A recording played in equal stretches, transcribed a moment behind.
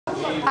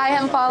Hi,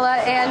 I'm Paula,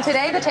 and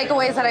today the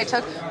takeaways that I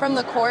took from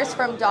the course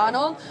from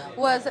Donald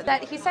was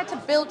that he said to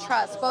build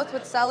trust, both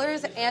with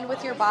sellers and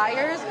with your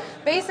buyers.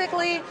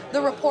 Basically, the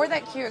rapport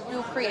that you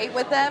create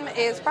with them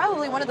is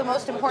probably one of the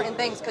most important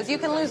things, because you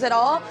can lose it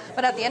all,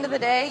 but at the end of the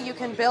day, you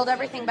can build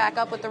everything back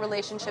up with the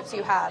relationships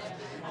you have.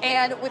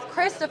 And with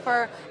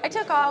Christopher, I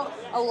took out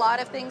a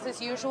lot of things as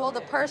usual.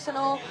 The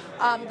personal,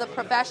 the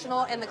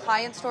professional, and the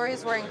client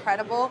stories were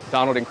incredible.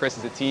 Donald and Chris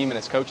as a team and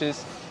as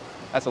coaches,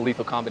 that's a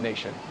lethal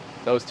combination.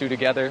 Those two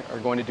together are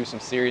going to do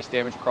some serious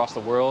damage across the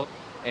world,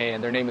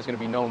 and their name is going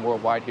to be known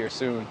worldwide here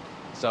soon.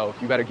 So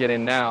you better get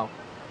in now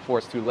before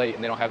it's too late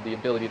and they don't have the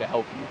ability to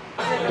help you.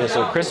 Yeah,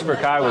 so Christopher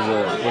Kai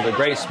was a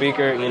great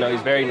speaker. You know, he's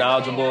very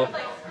knowledgeable.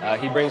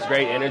 He brings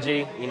great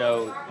energy. You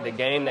know, the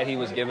game that he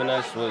was giving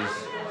us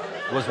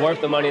was worth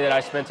the money that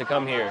I spent to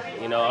come here.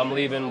 You know, I'm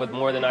leaving with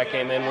more than I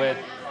came in with,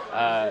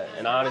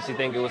 and I honestly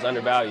think it was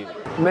undervalued.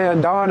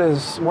 Man, Don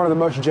is one of the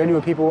most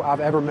genuine people I've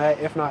ever met,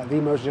 if not the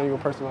most genuine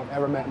person I've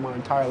ever met in my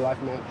entire life,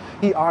 man.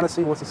 He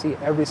honestly wants to see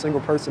every single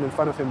person in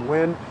front of him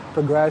win,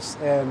 progress,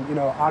 and, you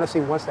know,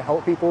 honestly wants to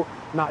help people,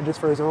 not just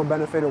for his own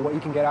benefit or what he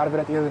can get out of it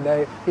at the end of the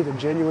day. He's a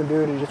genuine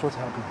dude and he just wants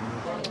to help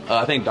people.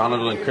 I think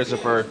Donald and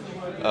Christopher,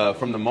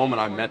 from the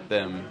moment I met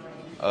them,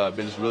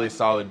 been just really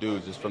solid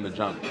dudes just from the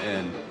jump.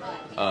 And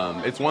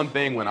it's one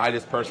thing when I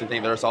just personally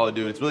think they're a solid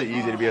dude. It's really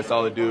easy to be a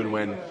solid dude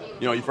when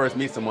you first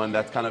meet someone.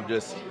 That's kind of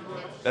just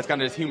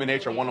human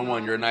nature,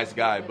 one-on-one. You're a nice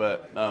guy.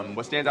 But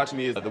what stands out to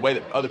me is the way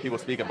that other people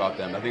speak about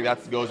them. I think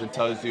that goes and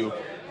tells you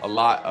a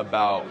lot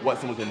about what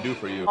someone can do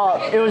for you.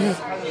 It was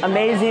just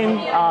amazing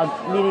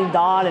meeting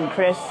Don and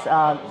Chris.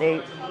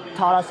 They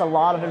taught us a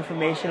lot of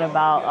information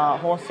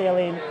about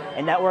wholesaling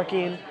and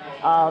networking.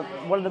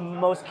 One of the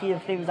most key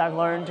things I've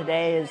learned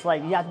today is,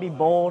 like, you have to be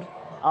bold.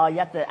 You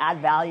have to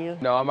add value.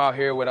 No, I'm out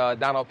here with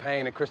Donald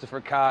Payne and Christopher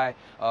Kai.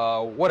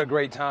 What a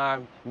great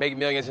time. Make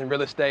millions in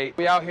real estate.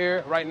 We out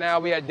here right now.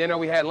 We had dinner.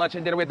 We had lunch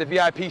and dinner. We had the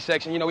VIP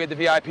section. You know, we had the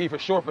VIP for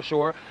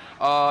sure.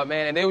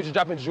 Man, and they were just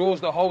dropping jewels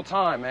the whole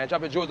time, man.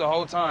 Dropping jewels the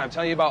whole time.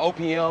 Telling you about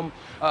OPM,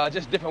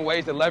 just different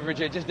ways to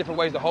leverage it, just different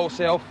ways to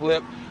wholesale,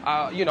 flip.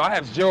 I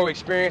have zero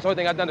experience. The only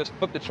thing I've done is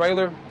flip the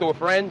trailer through a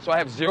friend, so I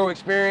have zero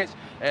experience.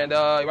 And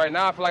right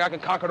now I feel like I can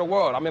conquer the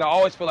world. I mean, I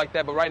always feel like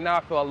that, but right now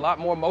I feel a lot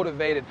more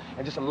motivated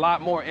and just a lot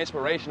more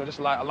inspirational, just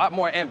a lot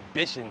more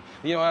ambition.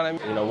 You know what I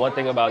mean? You know, one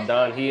thing about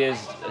Don, he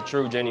is a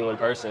true, genuine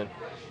person.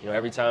 You know,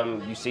 every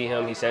time you see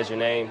him, he says your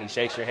name, he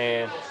shakes your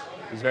hand.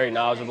 He's very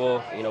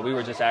knowledgeable. You know, we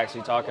were just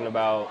actually talking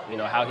about,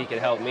 how he could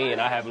help me,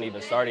 and I haven't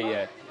even started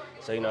yet.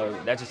 So,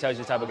 that just tells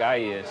you the type of guy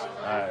he is.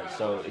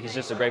 So he's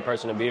just a great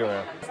person to be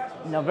around.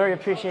 Very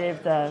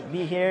appreciative to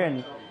be here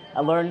and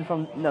learn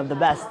from the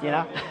best,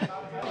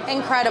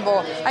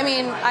 Incredible. I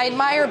mean, I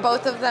admire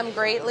both of them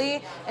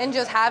greatly, and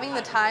just having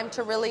the time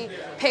to really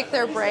pick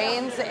their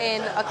brains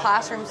in a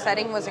classroom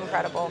setting was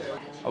incredible.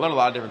 I learned a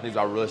lot of different things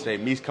about real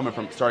estate. Me coming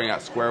from starting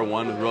at square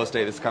one with real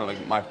estate, this is kind of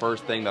like my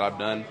first thing that I've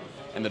done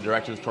in the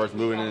directions towards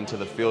moving into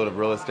the field of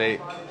real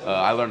estate.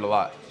 I learned a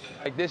lot.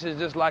 Like, this is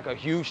just like a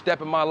huge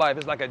step in my life.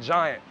 It's like a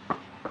giant,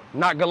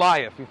 not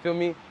Goliath, you feel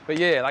me? But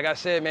yeah, like I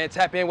said, man,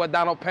 tap in with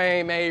Donald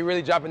Payne, man. He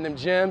really dropping them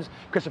gems.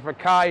 Christopher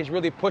Kai, he's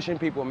really pushing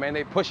people, man.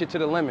 They push it to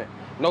the limit.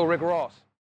 No Rick Ross.